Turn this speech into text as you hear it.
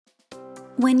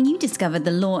When you discovered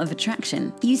the law of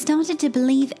attraction, you started to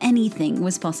believe anything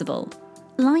was possible.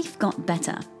 Life got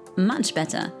better, much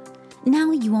better.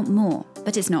 Now you want more,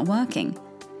 but it's not working.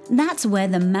 That's where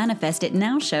the Manifest It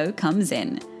Now show comes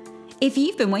in. If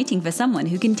you've been waiting for someone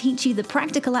who can teach you the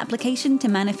practical application to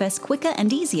manifest quicker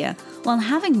and easier while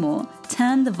having more,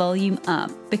 turn the volume up,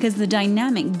 because the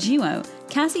dynamic duo,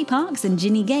 Cassie Parks and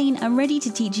Ginny Gain, are ready to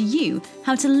teach you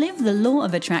how to live the law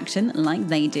of attraction like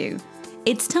they do.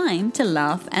 It's time to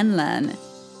laugh and learn.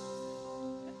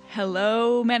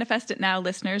 Hello, Manifest It Now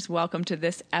listeners. Welcome to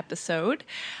this episode.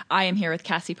 I am here with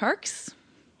Cassie Parks.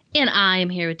 And I am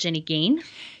here with Ginny Gain.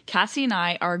 Cassie and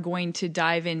I are going to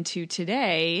dive into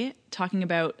today talking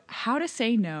about how to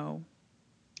say no.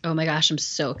 Oh my gosh, I'm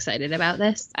so excited about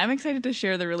this. I'm excited to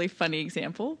share the really funny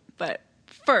example, but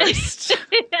first,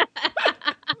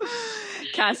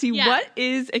 Cassie, what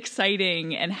is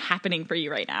exciting and happening for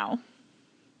you right now?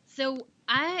 So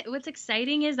what's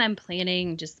exciting is I'm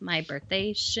planning just my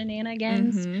birthday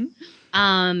shenanigans.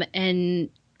 And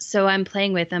so I'm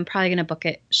probably going to book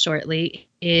it shortly,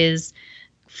 is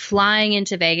flying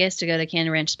into Vegas to go to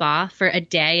Canyon Ranch Spa for a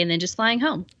day and then just flying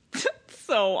home.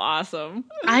 So awesome.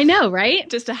 I know, right?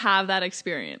 Just to have that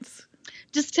experience.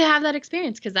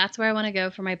 Because that's where I want to go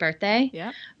for my birthday.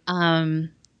 Yeah.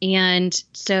 And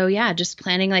so, yeah, just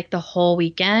planning like the whole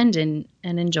weekend and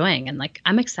enjoying. And like,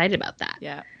 I'm excited about that.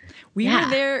 Yeah.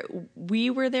 We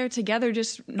were there together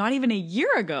just not even a year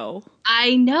ago.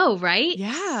 I know, right?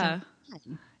 Yeah.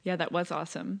 Yeah, that was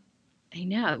awesome. I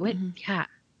know. Yeah.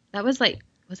 That was like,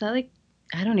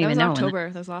 I don't even know. October.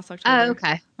 That was last October. Oh,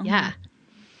 okay. Yeah.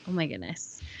 Oh my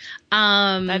goodness.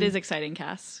 That is exciting,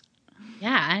 Cass.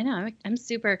 Yeah, I know. I'm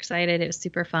super excited. It was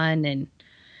super fun. And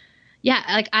yeah,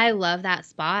 like I love that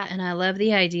spot. And I love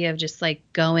the idea of just like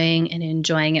going and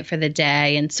enjoying it for the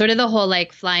day and sort of the whole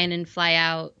like fly in and fly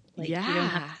out. Like you don't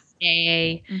have to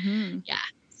stay. Yeah.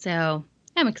 So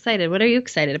I'm excited. What are you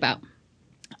excited about?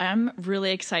 I'm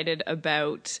really excited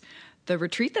about the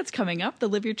retreat that's coming up, the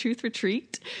Live Your Truth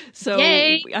retreat. So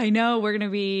Yay. I know we're going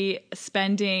to be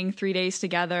spending 3 days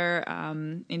together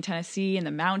in Tennessee in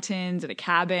the mountains, at a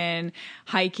cabin,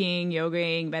 hiking,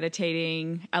 yogaing,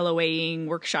 meditating, LOAing,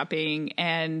 workshopping.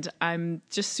 And I'm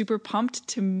just super pumped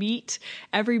to meet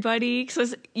everybody.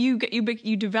 Because you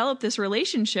develop this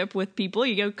relationship with people,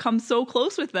 you come so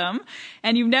close with them,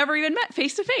 and you've never even met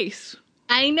face to face.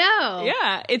 I know.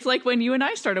 Yeah. It's like when you and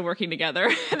I started working together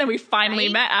and then we finally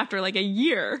met after like a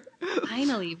year.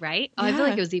 Finally, right? Oh, I feel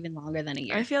like it was even longer than a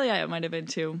year. I feel it might have been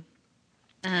too.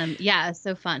 Yeah, it's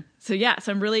so fun. So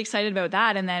I'm really excited about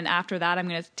that. And then after that, I'm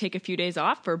going to take a few days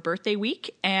off for birthday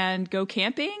week and go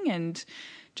camping and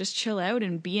just chill out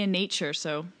and be in nature.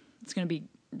 So it's going to be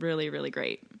really, really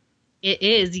great. It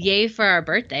is. Yay for our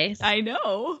birthdays. I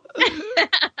know.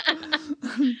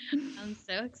 I'm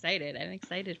so excited. I'm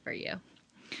excited for you.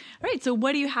 All right. So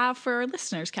what do you have for our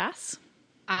listeners, Cass?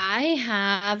 I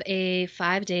have a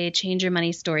 5-day Change Your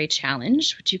Money Story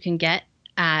Challenge, which you can get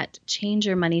at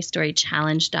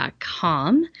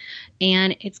changeyourmoneystorychallenge.com.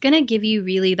 And it's going to give you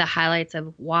really the highlights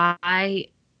of why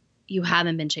you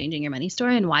haven't been changing your money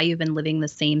story and why you've been living the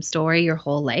same story your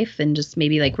whole life and just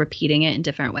maybe like repeating it in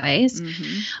different ways.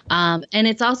 And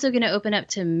it's also going to open up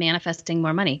to manifesting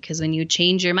more money, because when you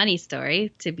change your money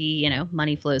story to be,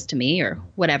 money flows to me or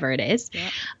whatever it is,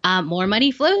 more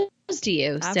money flows to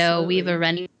you. Absolutely. So we have a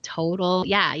running total.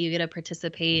 Yeah, you get to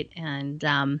participate, and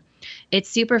it's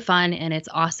super fun and it's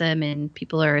awesome, and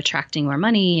people are attracting more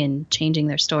money and changing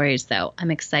their stories. So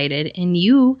I'm excited, and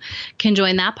you can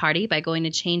join that party by going to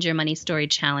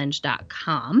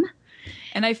changeyourmoneystorychallenge.com.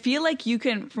 And I feel like you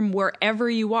can, from wherever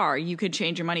you are, you could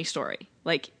change your money story.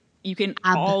 Like you can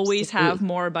always have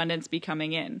more abundance be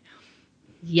coming in.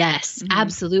 Yes,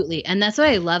 absolutely. And that's what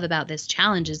I love about this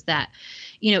challenge is that,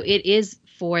 it is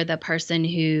for the person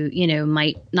who,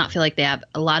 might not feel like they have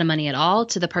a lot of money at all,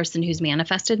 to the person who's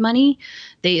manifested money.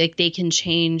 You can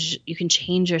change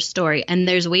your story, and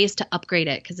there's ways to upgrade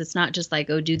it, because it's not just like,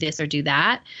 oh, do this or do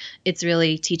that. It's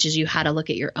really teaches you how to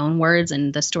look at your own words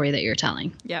and the story that you're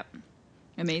telling. Yep.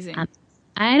 Amazing.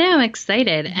 I know, I'm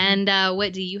excited. And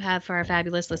what do you have for our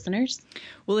fabulous listeners?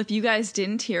 Well, if you guys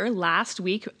didn't hear, last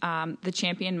week, the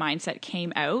Champion Mindset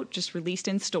came out, just released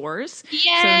in stores. Yay!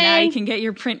 So now you can get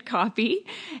your print copy.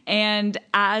 And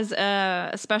as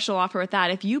a special offer with that,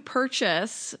 if you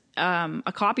purchase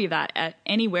a copy of that at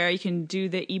anywhere, you can do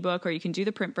the ebook or you can do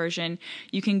the print version.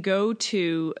 You can go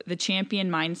to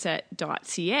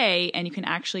thechampionmindset.ca and you can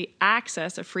actually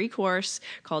access a free course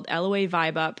called LOA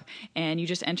Vibe Up, and you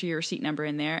just enter your receipt number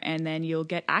in there and then you'll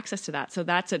get access to that. So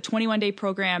that's a 21-day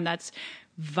program that's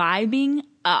vibing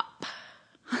up.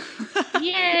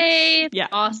 Yay. It's Yeah.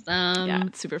 awesome. Yeah,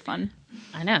 it's super fun.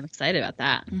 I know. I'm excited about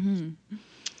that.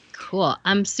 Cool.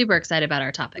 I'm super excited about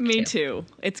our topic. Me too.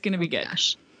 It's going to be good.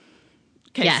 Gosh.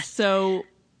 Okay, Yes. so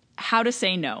how to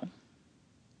say no.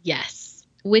 Yes.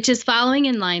 Which is following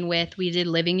in line with, we did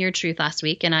Living Your Truth last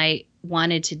week, and we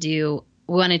wanted to do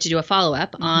a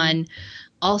follow-up on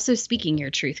also speaking your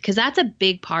truth, because that's a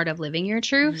big part of living your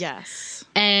truth. Yes.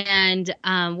 And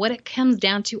what it comes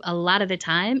down to a lot of the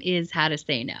time is how to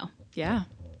say no. Yeah.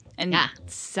 And Yeah.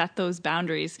 set those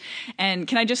boundaries. And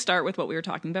can I just start with what we were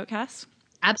talking about, Cass?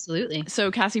 Absolutely. So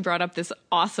Cassie brought up this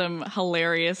awesome,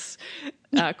 hilarious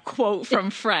quote from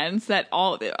Friends that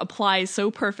applies so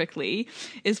perfectly,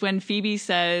 is when Phoebe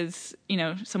says,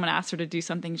 someone asks her to do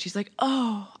something. She's like,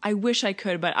 oh, I wish I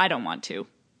could, but I don't want to.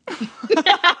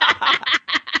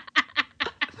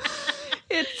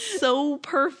 It's so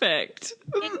perfect.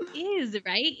 It is,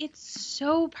 right? It's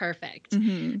so perfect.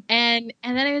 And then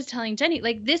I was telling Jenny,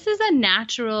 like, this is a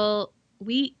natural,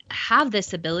 we have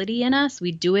this ability in us.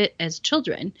 We do it as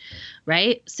children,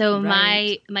 right? So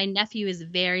Right. my nephew is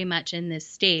very much in this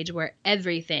stage where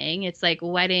everything, it's like,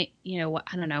 why don't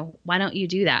you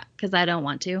do that? Because I don't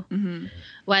want to.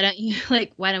 Why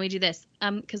don't we do this?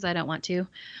 Because I don't want to,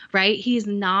 right? He's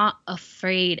not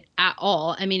afraid at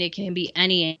all. I mean, it can be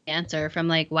any answer from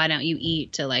like, why don't you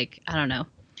eat, to like, I don't know,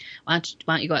 why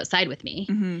don't you go outside with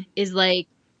me? Is like,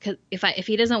 cause if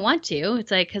he doesn't want to,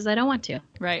 it's like, because I don't want to.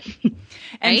 Right. And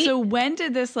Right? so when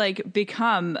did this like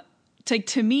become, like,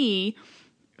 to me,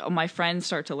 my friends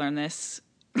start to learn this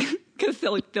because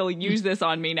they'll use this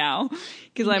on me now,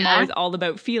 because I'm Yeah. always all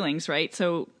about feelings, right?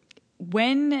 So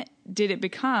when did it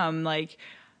become like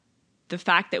the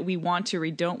fact that we want to or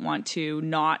we don't want to,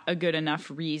 not a good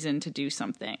enough reason to do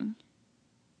something?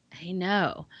 I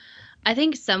know. I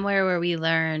think somewhere where we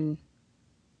learn,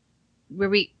 where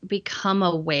we become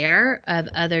aware of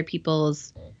other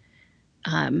people's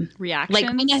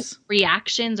Reactions?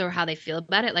 reactions or how they feel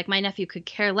about it. Like, my nephew could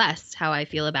care less how I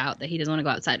feel about that he doesn't want to go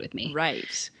outside with me.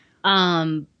 Right.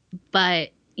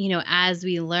 But as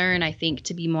we learn, I think,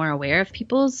 to be more aware of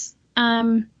people's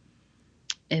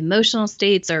emotional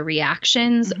states or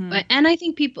reactions. And I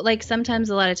think people, like, sometimes,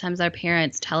 a lot of times, our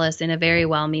parents tell us in a very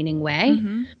well-meaning way,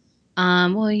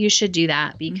 well, you should do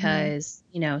that because,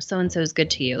 so-and-so is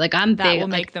good to you. Like, I'm That big, will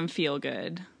like, make them feel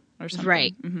good or something.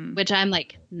 right. Which I'm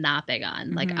like not big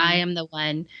on. Like, I am the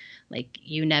one, like,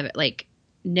 you never, like,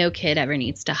 no kid ever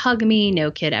needs to hug me.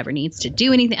 No kid ever needs to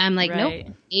do anything. I'm like, Right.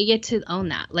 nope, you get to own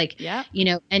that. Like, Yeah.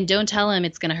 and don't tell him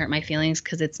it's going to hurt my feelings,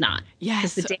 because it's not.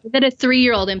 Yes. Because the day that a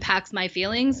 3-year-old impacts my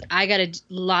feelings, I got a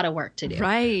lot of work to do.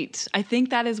 Right. I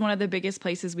think that is one of the biggest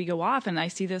places we go off. And I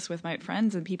see this with my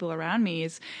friends and people around me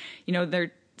is,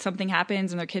 something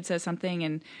happens and their kid says something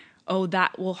and, oh,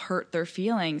 that will hurt their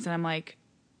feelings. And I'm like,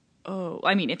 oh,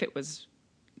 I mean, if it was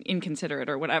inconsiderate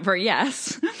or whatever,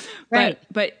 yes. Right.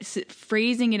 But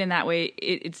phrasing it in that way,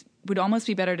 it would almost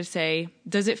be better to say,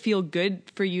 does it feel good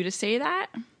for you to say that?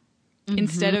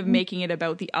 Instead of making it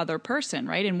about the other person,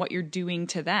 right? And what you're doing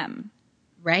to them.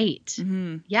 Right.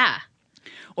 Yeah.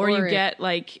 Or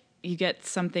you get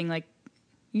something like,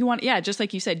 just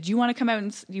like you said, do you want to come out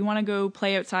and do you want to go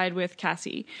play outside with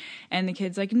Cassie? And the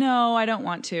kid's like, no, I don't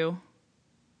want to.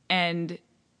 And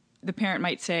the parent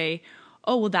might say,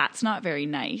 oh, well, that's not very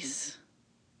nice.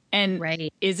 And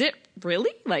Right. is it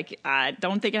really? Like, I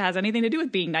don't think it has anything to do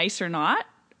with being nice or not.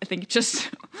 I think it's just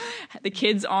the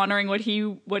kid's honoring what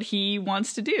he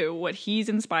wants to do, what he's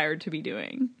inspired to be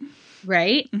doing.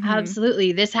 Right.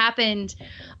 Absolutely. This happened,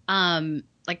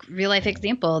 like, real life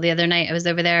example. The other night I was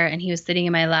over there and he was sitting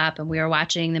in my lap and we were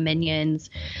watching the Minions,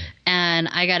 and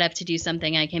I got up to do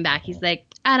something. I came back. He's like,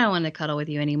 I don't want to cuddle with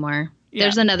you anymore. Yeah.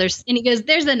 And he goes,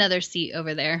 there's another seat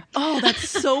over there. Oh, that's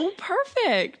so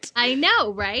perfect. I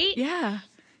know, right? Yeah.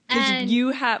 Because And- you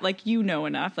have, like,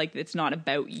 enough. Like, it's not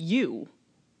about you.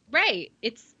 Right.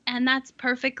 And that's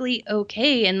perfectly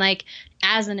okay. And, like,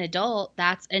 as an adult,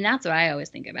 that's what I always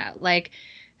think about. Like,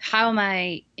 how am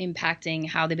I impacting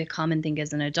how they become and think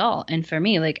as an adult? And for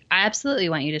me, like, I absolutely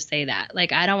want you to say that.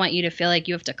 Like, I don't want you to feel like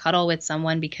you have to cuddle with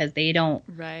someone because they're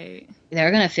Right.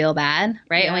 going to feel bad,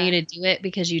 right? I want Yeah. you to do it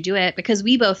because you do it, because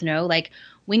we both know, like,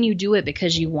 when you do it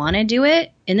because you want to do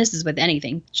it, and this is with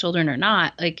anything, children or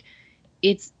not, like,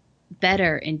 it's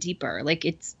better and deeper. Like,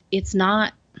 it's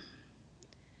not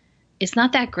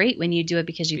that great when you do it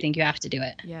because you think you have to do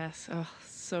it. Yes. Oh,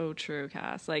 so true,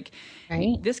 Cass. Like,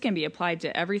 Right. this can be applied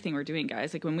to everything we're doing,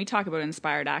 guys. Like, when we talk about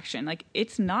inspired action, like,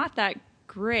 it's not that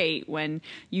great when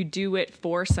you do it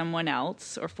for someone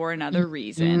else or for another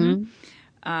reason.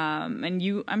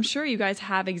 And I'm sure you guys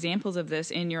have examples of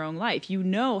this in your own life. You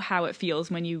know how it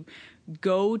feels when you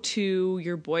go to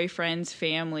your boyfriend's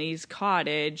family's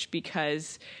cottage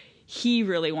because he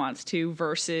really wants to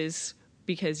versus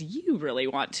because you really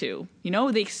want to. You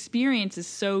know, the experience is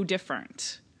so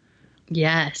different.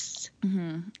 Yes.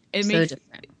 It So makes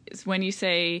different. when you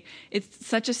say, it's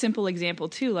such a simple example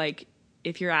too, like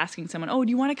if you're asking someone, oh, do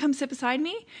you want to come sit beside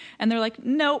me? And they're like,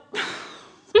 nope.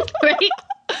 Right?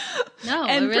 No,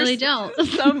 I And really don't.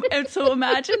 And so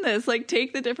imagine this, like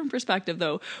take the different perspective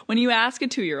though. When you ask a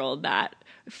 2-year-old that,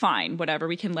 fine, whatever,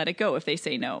 we can let it go if they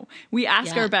say no. We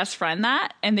ask Yeah. our best friend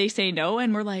that and they say no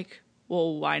and we're like,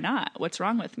 well, why not? What's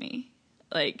wrong with me?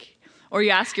 Like, or you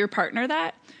ask your partner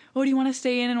that, oh, do you want to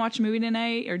stay in and watch a movie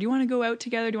tonight? Or do you want to go out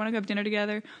together? Do you want to go have dinner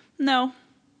together? No.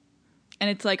 And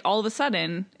it's like all of a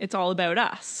sudden it's all about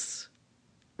us,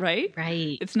 right?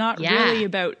 Right. It's not Yeah. really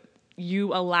about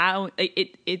you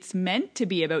it's meant to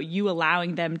be about you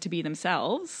allowing them to be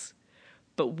themselves,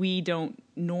 but we don't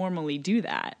normally do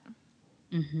that.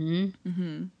 And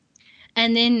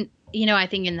then, you know, I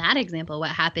think in that example,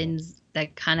 what happens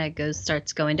that kind of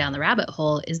starts going down the rabbit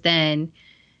hole is then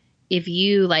if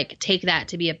you like take that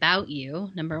to be about you,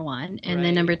 number one, and Right.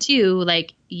 then number two,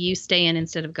 like you stay in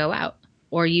instead of go out,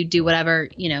 or you do whatever,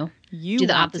 you know, You do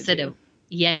the want to opposite do. of,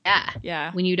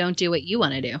 yeah. When you don't do what you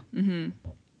want to do.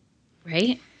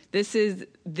 Right?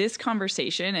 This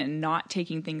conversation and not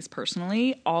taking things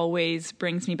personally always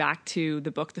brings me back to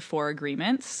the book, The 4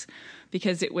 Agreements,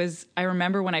 because I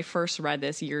remember when I first read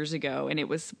this years ago, and it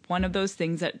was one of those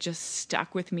things that just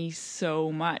stuck with me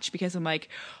so much because I'm like,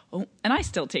 oh, and I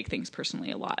still take things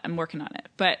personally a lot. I'm working on it,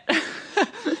 but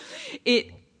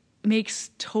it makes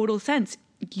total sense.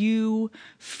 You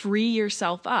free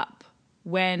yourself up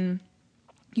when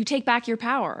you take back your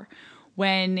power,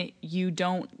 when you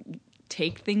don't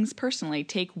take things personally,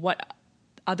 take what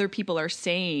other people are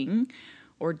saying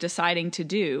or deciding to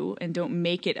do and don't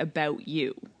make it about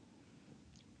you.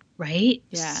 Right?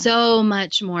 Yeah. So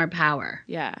much more power.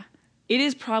 Yeah. It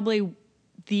is probably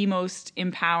the most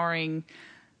empowering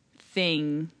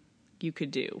thing you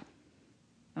could do.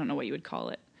 I don't know what you would call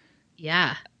it.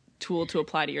 Yeah. Tool to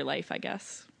apply to your life, I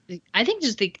guess. I think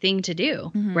just the thing to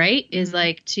do, right? Is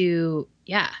like to,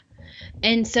 yeah.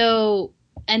 And so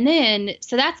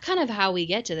that's kind of how we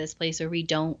get to this place where we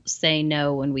don't say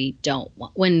no when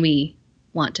we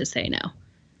want to say no.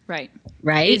 Right.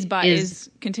 Right?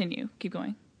 Continue. Keep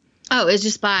going. Oh, it's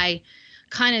just by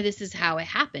kind of, this is how it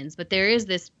happens. But there is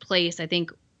this place, I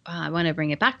think, I want to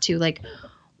bring it back to, like,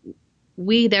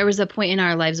 there was a point in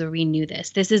our lives where we knew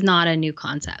this. This is not a new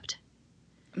concept.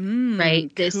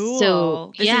 Right?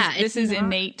 Cool. This is not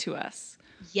innate to us.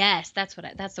 Yes, that's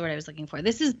the word I was looking for.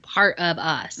 This is part of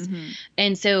us.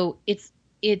 And so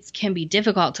it can be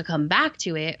difficult to come back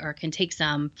to it, or can take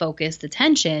some focused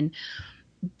attention,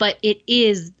 but it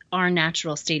is our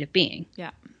natural state of being.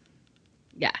 Yeah.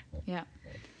 Yeah. Yeah.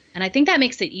 And I think that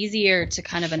makes it easier to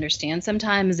kind of understand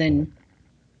sometimes, and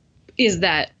is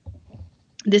that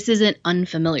this isn't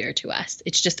unfamiliar to us.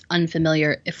 It's just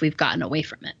unfamiliar if we've gotten away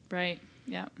from it. Right.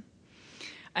 Yeah.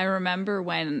 I remember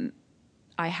when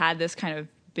I had this kind of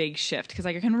big shift, because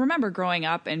I can remember growing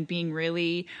up and being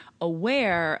really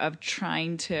aware of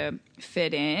trying to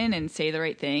fit in and say the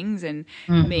right things and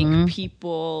make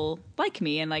people like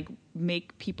me and like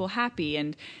make people happy.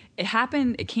 And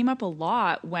it came up a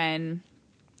lot when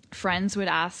friends would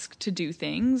ask to do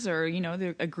things, or, you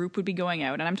know, a group would be going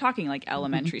out, and I'm talking like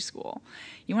elementary school.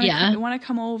 You want to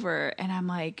come over? And I'm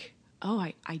like, oh,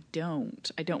 I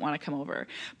don't want to come over.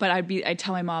 But I'd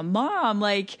tell my mom,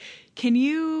 like, can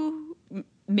you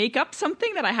make up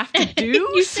something that I have to do?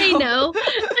 You say no.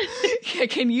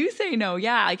 Can you say no?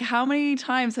 Yeah. Like, how many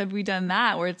times have we done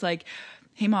that where it's like,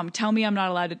 hey mom, tell them I'm not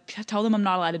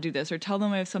allowed to do this, or tell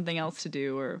them I have something else to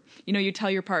do. Or, you know, you tell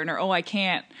your partner, oh, I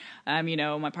can't, you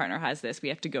know, my partner has this, we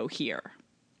have to go here.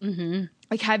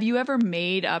 Like, have you ever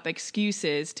made up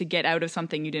excuses to get out of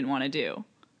something you didn't want to do?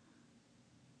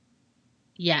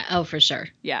 Yeah. Oh, for sure.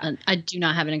 Yeah. I do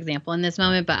not have an example in this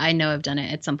moment, but I know I've done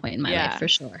it at some point in my life, for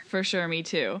sure. For sure. Me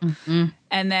too.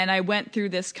 And then I went through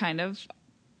this kind of,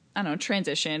 I don't know,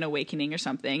 transition, awakening or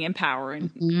something,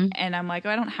 empowering. And I'm like, oh,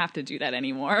 I don't have to do that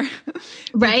anymore.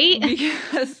 Right?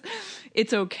 Because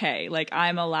it's okay. Like,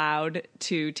 I'm allowed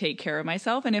to take care of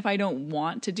myself. And if I don't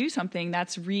want to do something,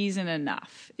 that's reason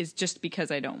enough. It's just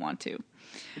because I don't want to.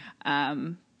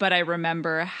 But I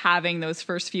remember having those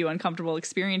first few uncomfortable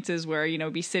experiences where, you know,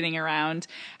 be sitting around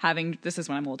this is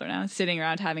when I'm older now, sitting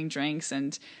around having drinks,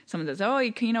 and someone says, oh,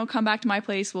 you know, come back to my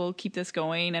place, we'll keep this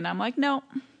going. And I'm like, no.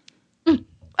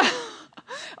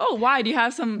 Oh, why? Do you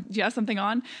have something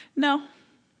on? No,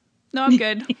 I'm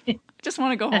good. I just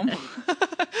want to go home.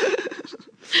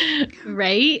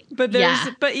 Right? But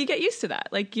but you get used to that.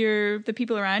 Like the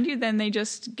people around you, then they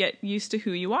just get used to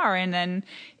who you are. And then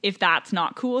if that's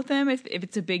not cool with them, if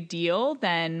it's a big deal,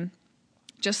 then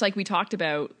just like we talked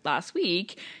about last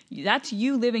week, that's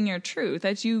you living your truth.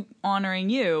 That's you honoring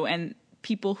you. And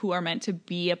people who are meant to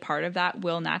be a part of that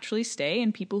will naturally stay,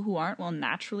 and people who aren't will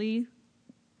naturally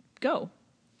go.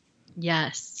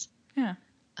 Yes. Yeah.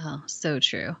 Oh, so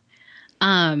true.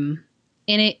 And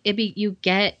you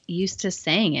get used to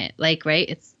saying it, like, right?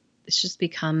 It just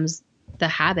becomes the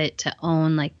habit to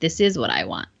own, like, this is what I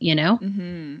want, you know?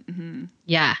 Mm-hmm, mm-hmm.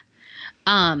 Yeah.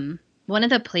 One of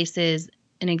the places,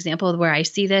 an example of where I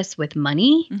see this with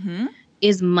money Mm-hmm.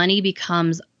 is money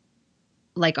becomes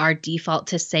like our default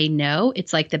to say no.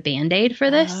 It's like the Band-Aid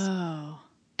for this. Oh.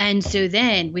 And so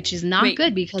then, which is not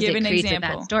good because it creates a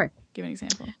bad story. Give an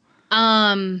example.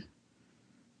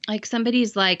 Like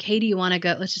somebody's like, hey, do you want to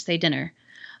go? Let's just say dinner.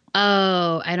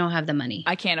 Oh, I don't have the money.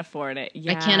 I can't afford it.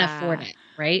 Yeah. I can't afford it.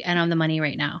 Right. I don't have the money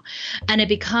right now. And it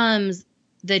becomes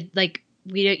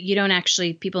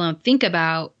people don't think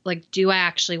about, like, do I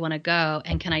actually want to go?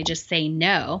 And can I just say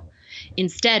no?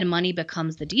 Instead, money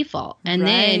becomes the default. And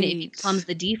then it becomes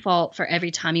the default for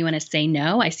every time you want to say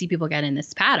no. I see people get in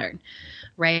this pattern,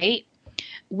 right?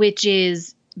 Which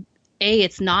is,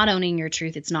 it's not owning your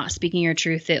truth. It's not speaking your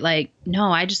truth. It like,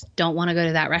 no, I just don't want to go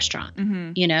to that restaurant,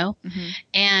 mm-hmm. you know?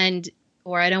 Mm-hmm.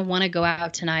 Or I don't want to go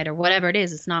out tonight or whatever it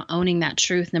is. It's not owning that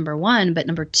truth, number one. But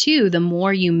number two, the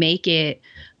more you make it,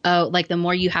 the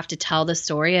more you have to tell the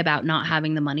story about not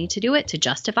having the money to do it, to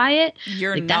justify it.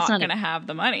 You're like, not going to have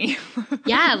the money.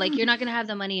 Yeah. Like you're not going to have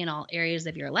the money in all areas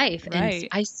of your life. Right. And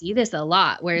I see this a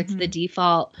lot where it's mm-hmm. the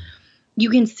default.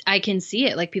 I can see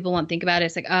it. Like people won't think about it.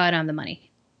 It's like, oh, I don't have the money.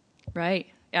 Right.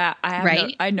 Yeah.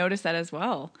 I noticed that as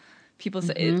well. People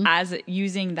say mm-hmm. as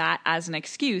using that as an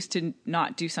excuse to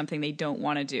not do something they don't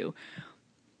want to do.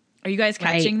 Are you guys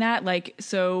catching that? Like,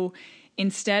 so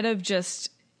instead of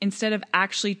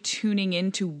actually tuning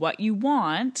into what you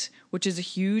want, which is a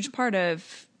huge part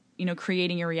of,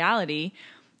 creating your reality,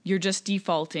 you're just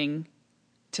defaulting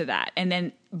to that. And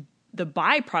then the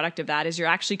byproduct of that is you're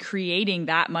actually creating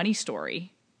that money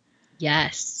story.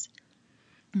 Yes.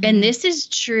 Mm-hmm. And this is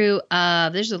true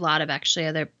of, there's a lot of actually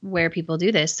other where people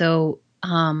do this. So,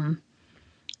 it'll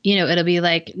be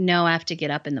like, no, I have to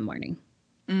get up in the morning.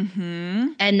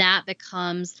 Mm-hmm. And that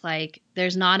becomes like,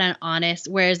 there's not an honest,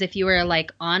 whereas if you were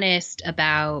like honest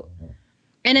about,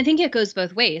 and I think it goes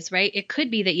both ways, right? It could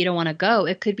be that you don't want to go.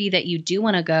 It could be that you do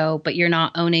want to go, but you're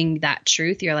not owning that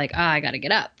truth. You're like, I got to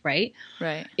get up. Right.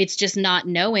 Right. It's just not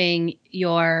knowing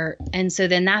and so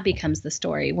then that becomes the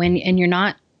story and you're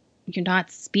not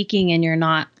speaking and you're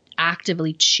not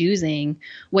actively choosing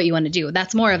what you want to do.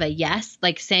 That's more of a yes,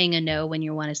 like saying a no when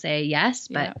you want to say a yes,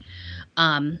 but,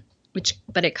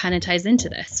 but it kind of ties into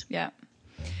this. Yeah.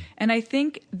 And I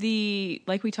think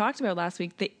like we talked about last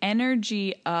week, the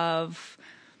energy of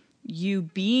you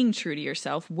being true to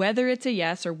yourself, whether it's a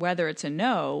yes or whether it's a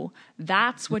no,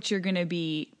 that's what you're going to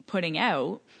be putting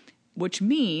out, which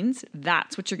means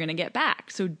that's what you're going to get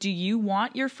back. So do you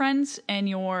want your friends and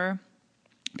your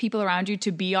people around you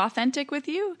to be authentic with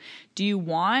you? Do you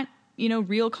want,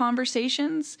 real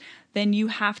conversations? Then you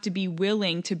have to be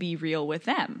willing to be real with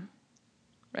them.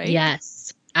 Right?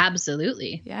 Yes,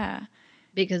 absolutely. Yeah.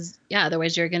 Because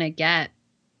otherwise you're going to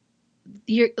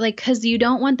cause you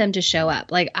don't want them to show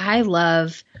up. Like I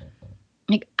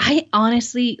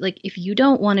honestly, like if you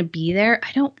don't want to be there,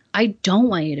 I don't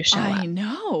want you to show up. I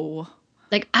know.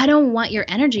 Like, I don't want your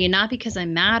energy, and not because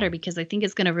I'm mad or because I think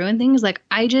it's going to ruin things. Like,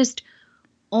 I just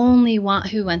only want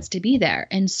who wants to be there.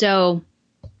 And so,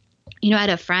 I had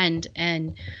a friend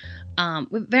and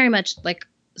very much like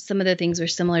some of the things were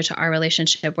similar to our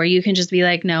relationship where you can just be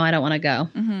like, no, I don't want to go.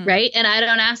 Mm-hmm. Right. And I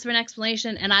don't ask for an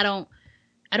explanation and I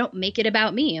don't make it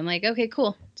about me. I'm like, okay,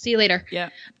 cool. See you later. Yeah.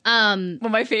 Well,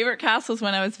 my favorite cast was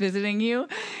when I was visiting you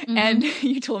mm-hmm. and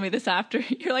you told me this after.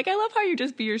 You're like, I love how you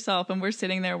just be yourself. And we're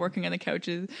sitting there working on the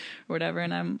couches or whatever.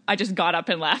 And I just got up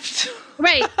and left.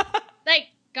 Right. Like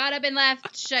got up and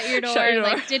left, shut your door,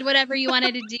 like did whatever you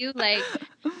wanted to do. Like,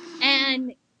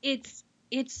 and it's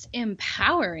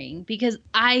empowering because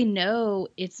I know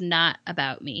it's not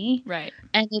about me. Right.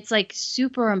 And it's like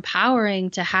super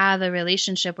empowering to have a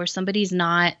relationship where somebody's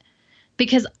not,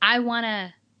 because I want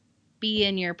to be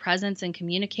in your presence and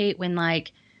communicate when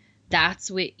like that's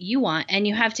what you want and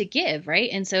you have to give. Right.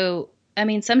 And so, I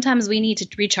mean, sometimes we need to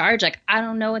recharge. Like, I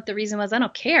don't know what the reason was. I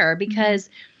don't care because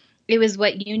it was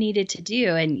what you needed to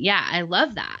do. And yeah, I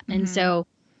love that. Mm-hmm. And so,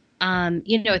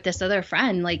 with this other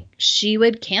friend, like she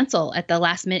would cancel at the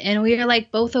last minute and we were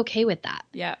like both okay with that.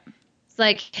 Yeah. It's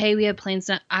like, hey, we have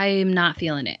plans. I'm not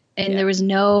feeling it. And there was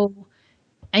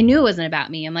I knew it wasn't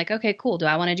about me. I'm like, okay, cool. Do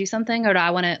I want to do something, or do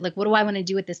I want to, like, what do I want to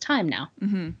do at this time now?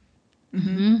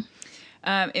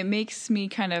 It makes me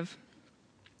kind of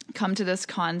come to this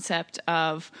concept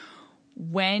of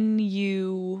when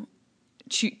you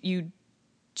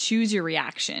choose your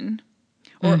reaction,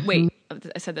 or wait,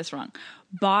 I said this wrong.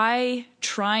 By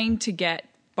trying to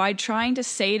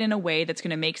say it in a way that's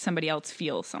going to make somebody else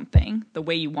feel something the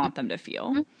way you want them to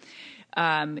feel,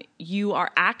 you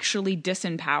are actually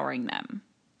disempowering them.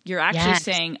 You're actually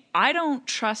saying, I don't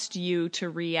trust you to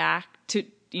react to,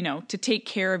 to take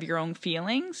care of your own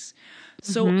feelings.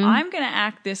 So I'm going to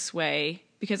act this way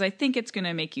because I think it's going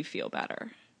to make you feel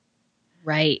better.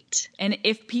 Right. And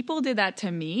if people did that to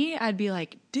me, I'd be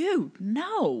like, dude,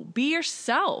 no, be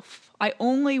yourself. I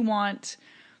only want,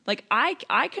 like,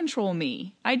 I control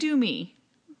me. I do me.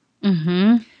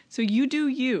 So you do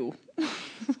you.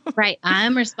 Right.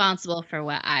 I'm responsible for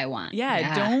what I want.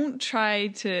 Yeah. Don't try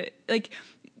to, like,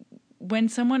 when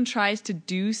someone tries to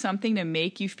do something to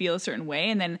make you feel a certain way,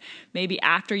 and then maybe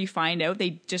after you find out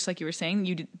they, just like you were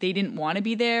saying, they didn't want to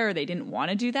be there, or they didn't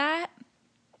want to do that,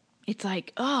 it's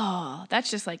like, oh, that's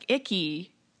just like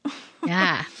icky.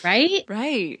 Yeah. Right?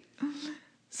 Right.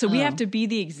 So we have to be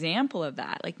the example of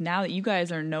that. Like, now that you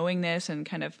guys are knowing this and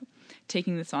kind of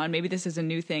taking this on, maybe this is a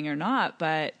new thing or not,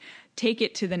 but take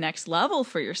it to the next level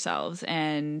for yourselves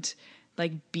and,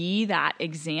 like, be that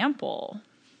example.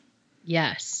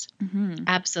 Yes,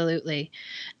 absolutely.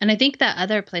 And I think the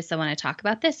other place I want to talk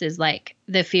about this is, like,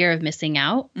 the fear of missing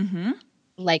out.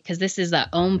 Like, because this is the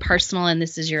own personal, and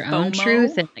this is your own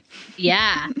truth. And, like,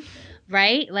 yeah,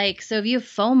 right? Like, so if you have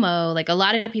FOMO, like, a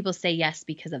lot of people say yes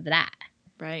because of that.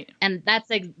 Right. And that's,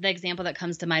 like, the example that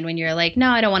comes to mind when you're like, no,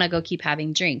 I don't want to go keep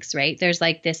having drinks, right? There's,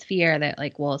 like, this fear that,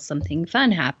 like, will something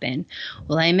fun happen?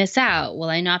 Will I miss out? Will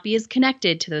I not be as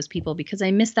connected to those people because I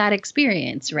missed that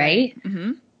experience, right?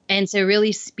 And so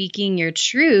really speaking your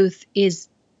truth is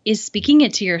speaking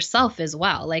it to yourself as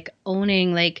well, like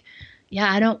owning, like, yeah,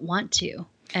 I don't want to,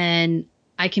 and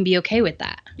I can be okay with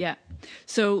that. Yeah.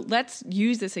 So let's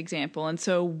use this example. And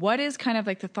so what is kind of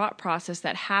like the thought process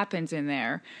that happens in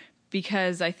there?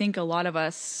 Because I think a lot of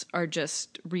us are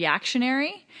just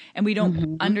reactionary, and we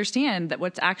don't understand that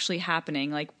what's actually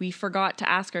happening. Like, we forgot to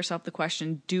ask ourselves the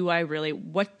question,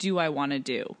 what do I want to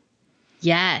do?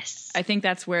 Yes. I think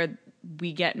that's where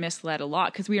we get misled a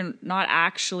lot, because we are not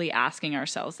actually asking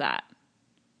ourselves that.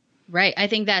 Right. I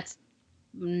think that's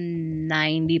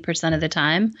 90% of the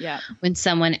time. Yeah. When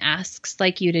someone asks,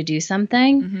 like, you to do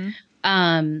something,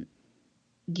 most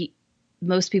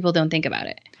people don't think about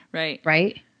it. Right.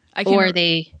 Right. Go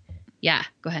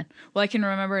ahead. Well, I can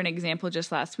remember an example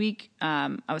just last week.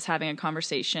 I was having a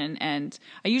conversation, and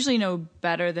I usually know not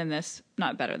better than this,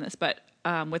 but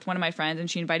with one of my friends, and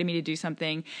she invited me to do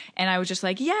something, and I was just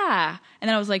like, yeah. And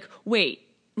then I was like, wait,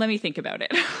 let me think about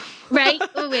it. Right?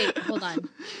 Oh, wait, hold on.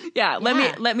 Yeah.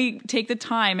 Let me take the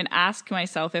time and ask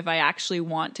myself if I actually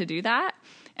want to do that.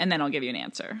 And then I'll give you an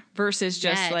answer, versus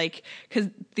just like, because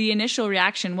the initial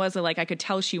reaction was like, I could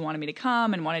tell she wanted me to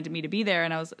come and wanted me to be there.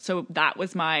 And so that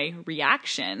was my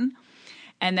reaction.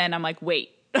 And then I'm like,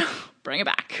 wait, bring it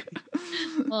back.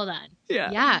 Hold on. Yeah.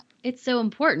 Yeah. It's so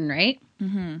important, right?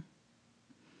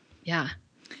 Yeah.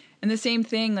 And the same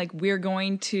thing, like, we're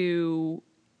going to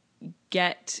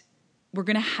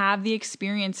have the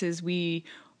experiences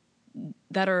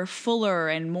that are fuller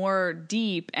and more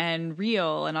deep and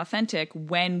real and authentic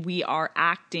when we are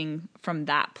acting from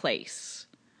that place.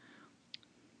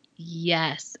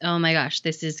 Yes. Oh my gosh,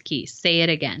 this is key. Say it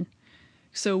again.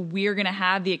 So we're going to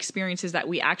have the experiences that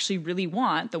we actually really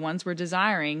want, the ones we're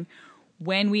desiring,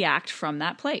 when we act from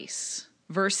that place,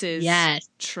 versus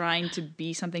trying to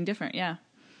be something different. Yeah.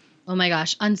 Oh my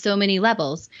gosh, on so many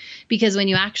levels. Because when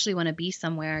you actually want to be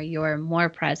somewhere, you're more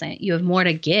present. You have more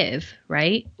to give,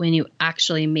 right? When you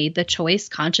actually made the choice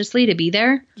consciously to be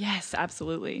there. Yes,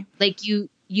 absolutely. Like, you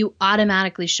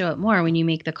automatically show up more when you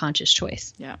make the conscious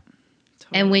choice. Yeah.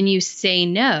 Totally. And when you say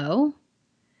no,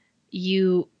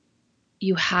 you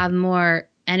have more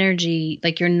energy.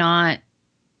 Like, you're not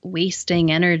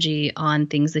wasting energy on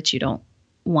things that you don't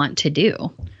want to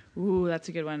do. Ooh, that's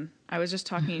a good one. I was just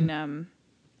talking,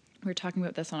 we were talking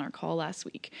about this on our call last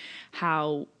week,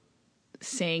 how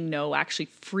saying no actually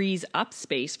frees up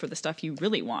space for the stuff you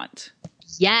really want.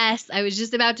 Yes, I was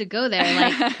just about to go there.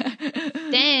 Like,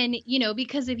 then,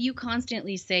 because if you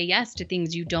constantly say yes to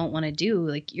things you don't want to do,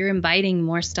 like, you're inviting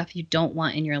more stuff you don't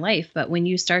want in your life. But when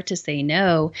you start to say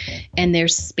no, and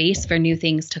there's space for new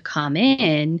things to come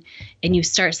in, and you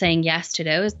start saying yes to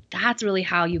those, that's really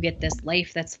how you get this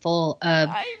life that's full of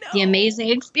the amazing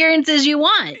experiences you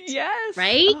want. Yes.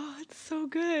 Right? Oh, it's so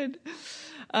good.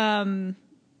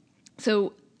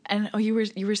 So, and you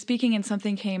were speaking and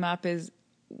something came up is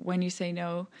when you say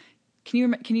no.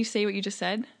 Can you say what you just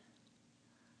said?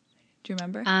 Do you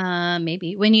remember?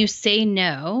 Maybe when you say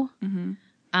no,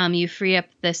 you free up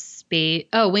the space.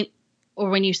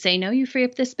 When you say no, you free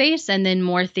up the space, and then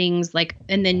more things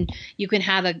and then you can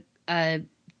have a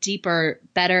deeper,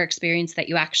 better experience that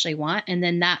you actually want. And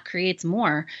then that creates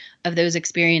more of those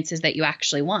experiences that you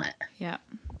actually want. Yeah,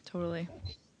 totally.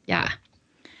 Yeah.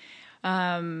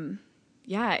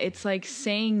 Yeah, it's like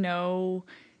saying no.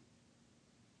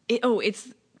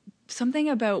 It's something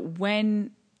about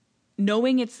when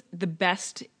knowing it's the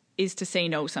best is to say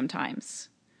no sometimes.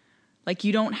 Like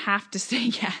you don't have to say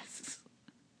yes.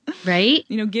 Right?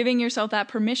 Giving yourself that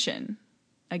permission.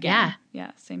 Again.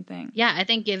 Yeah, same thing. Yeah, I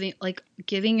think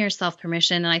giving yourself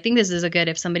permission, and I think this is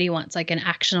if somebody wants like an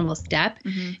actionable step,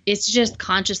 it's just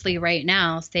consciously right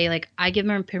now say like, I give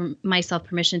myself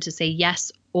permission to say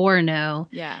yes or no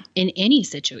in any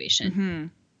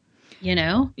situation.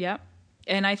 Yep.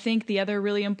 And I think the other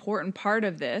really important part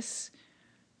of this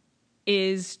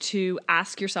is to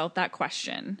ask yourself that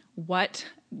question. What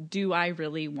do I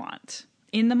really want?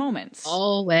 In the moments.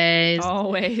 Always.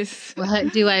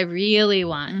 What do I really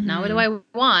want? Not what do I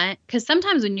want? Because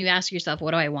sometimes when you ask yourself,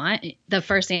 what do I want? The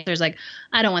first answer is like,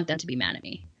 I don't want them to be mad at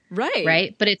me.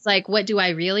 Right. But it's like, what do I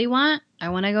really want? I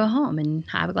want to go home and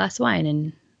have a glass of wine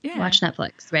and watch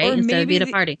Netflix, right? Or instead of be at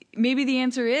a party. Maybe the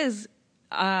answer is,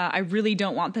 I really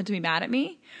don't want them to be mad at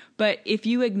me. But if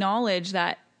you acknowledge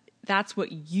that that's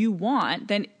what you want,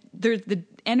 then the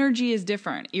energy is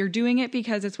different. You're doing it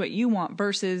because it's what you want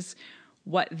versus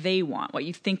what they want, what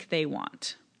you think they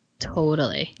want.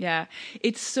 Totally. Yeah.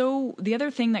 The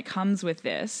other thing that comes with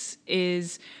this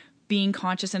is being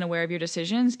conscious and aware of your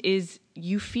decisions is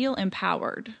you feel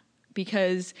empowered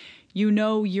because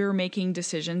you're making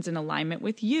decisions in alignment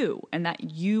with you and that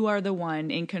you are the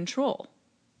one in control.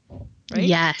 Right?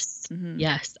 Yes.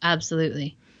 Yes,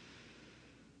 absolutely.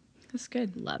 That's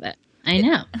good. Love it. I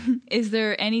know. Is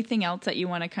there anything else that you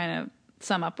want to kind of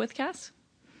sum up with, Cass?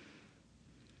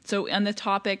 So on the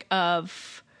topic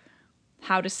of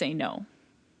how to say no.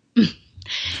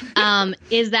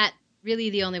 Is that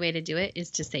really the only way to do it is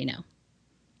to say no?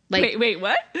 Like, wait,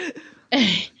 what?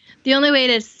 The only way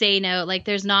to say no, like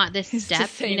there's not this step,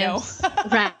 no.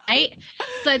 Right?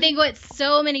 So I think what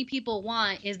so many people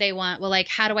want is they want, well, like,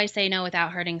 how do I say no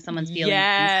without hurting someone's feelings?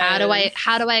 Yes.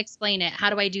 How do I explain it?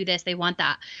 How do I do this? They want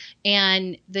that.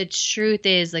 And the truth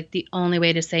is like the only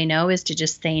way to say no is to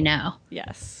just say no.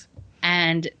 Yes.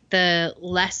 And the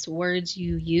less words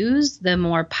you use, the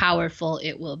more powerful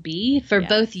it will be for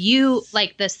both you,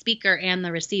 like the speaker and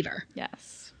the receiver.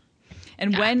 Yes.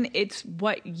 And when it's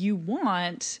what you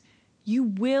want, you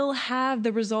will have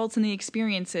the results and the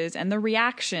experiences and the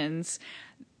reactions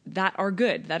that are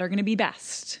good, that are going to be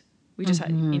best. We just,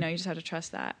 you just have to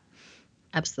trust that.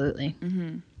 Absolutely.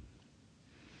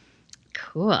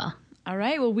 Cool. All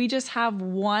right. Well, we just have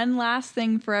one last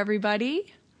thing for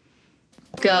everybody.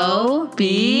 Go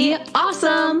be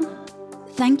awesome.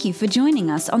 Thank you for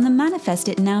joining us on the Manifest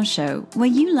It Now show, where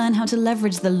you learn how to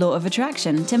leverage the law of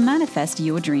attraction to manifest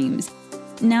your dreams.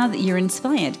 Now that you're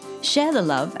inspired, share the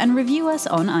love and review us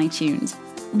on iTunes.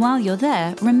 While you're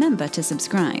there, remember to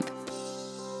subscribe.